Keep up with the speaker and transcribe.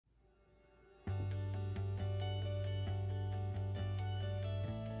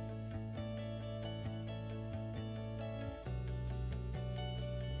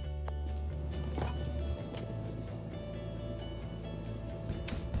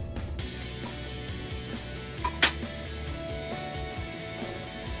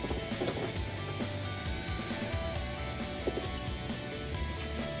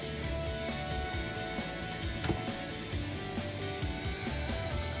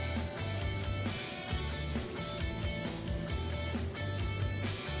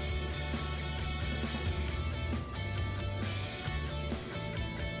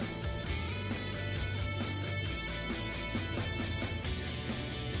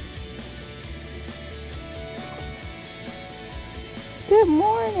Good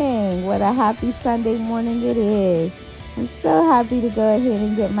morning. What a happy Sunday morning it is. I'm so happy to go ahead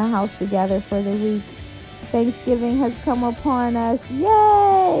and get my house together for the week. Thanksgiving has come upon us.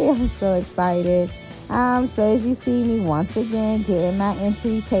 Yay! I'm so excited. So as you see me once again getting my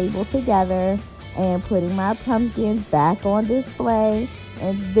entry table together and putting my pumpkins back on display.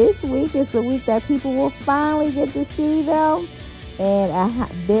 And this week is the week that people will finally get to see them. And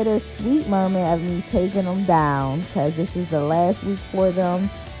a bittersweet moment of me taking them down because this is the last week for them.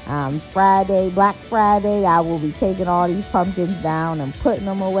 Black Friday, I will be taking all these pumpkins down and putting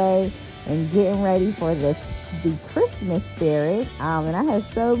them away and getting ready for the Christmas spirit. And I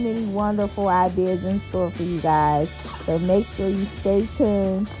have so many wonderful ideas in store for you guys. So make sure you stay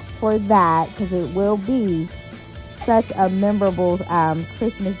tuned for that because it will be such a memorable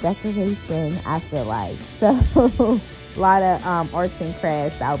Christmas decoration, I feel like. So a lot of arts and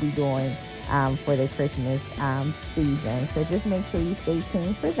crafts I'll be doing for the Christmas season. So just make sure you stay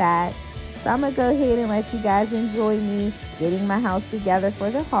tuned for that. So I'm going to go ahead and let you guys enjoy me getting my house together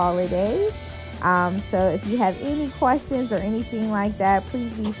for the holidays. So if you have any questions or anything like that,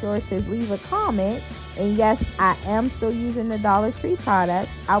 please be sure to leave a comment. And yes, I am still using the Dollar Tree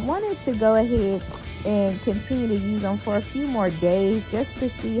products. I wanted to go ahead and continue to use them for a few more days just to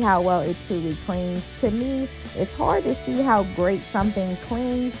see how well it truly cleans. To me, it's hard to see how great something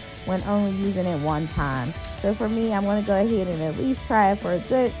cleans when only using it one time. So for me, I'm going to go ahead and at least try it for a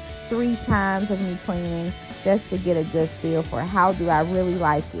good 3 times of me cleaning just to get a good feel for how do I really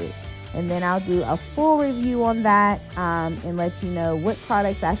like it. And then I'll do a full review on that and let you know what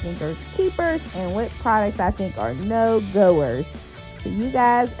products I think are keepers and what products I think are no-goers. So you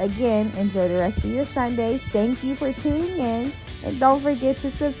guys, again, enjoy the rest of your Sunday. Thank you for tuning in. And don't forget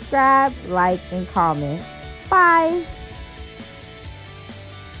to subscribe, like, and comment. Bye.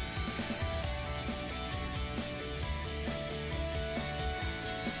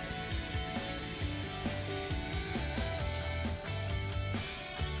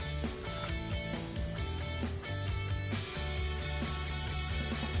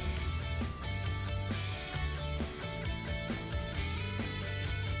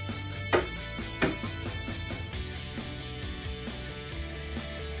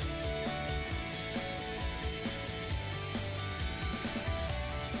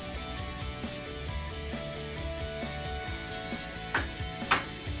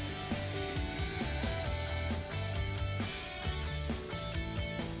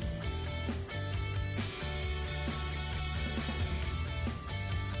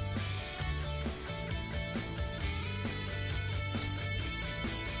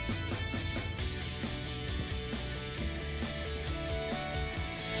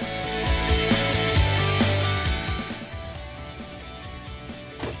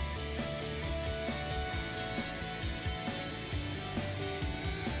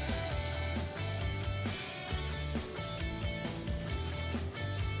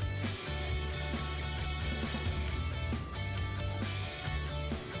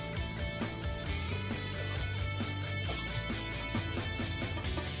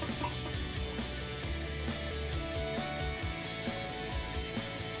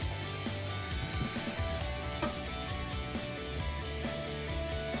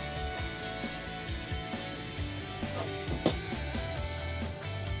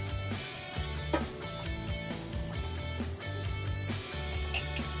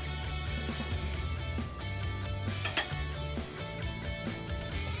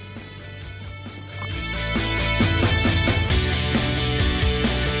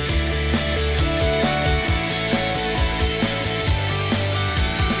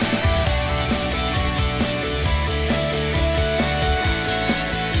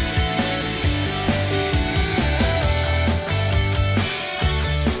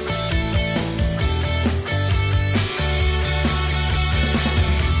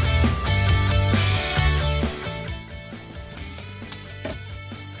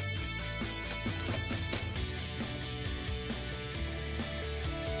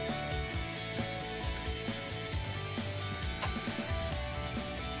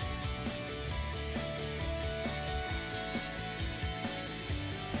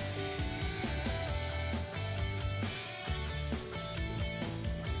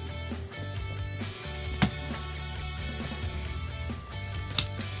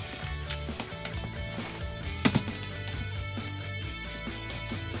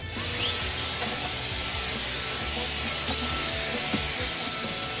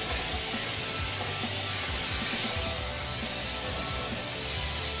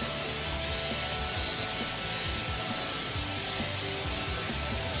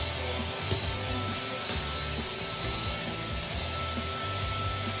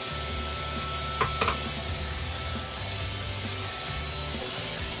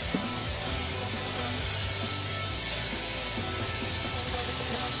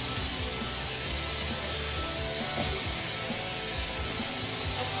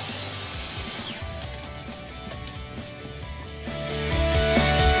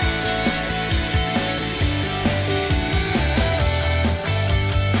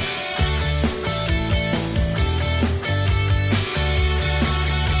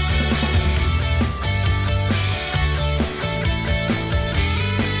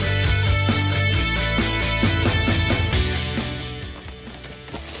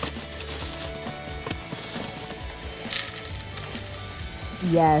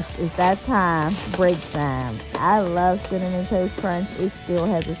 Yes, it's that time. Break time. I love Cinnamon Toast Crunch. It still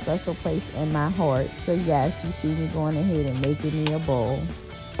has a special place in my heart. So yes, you see me going ahead and making me a bowl.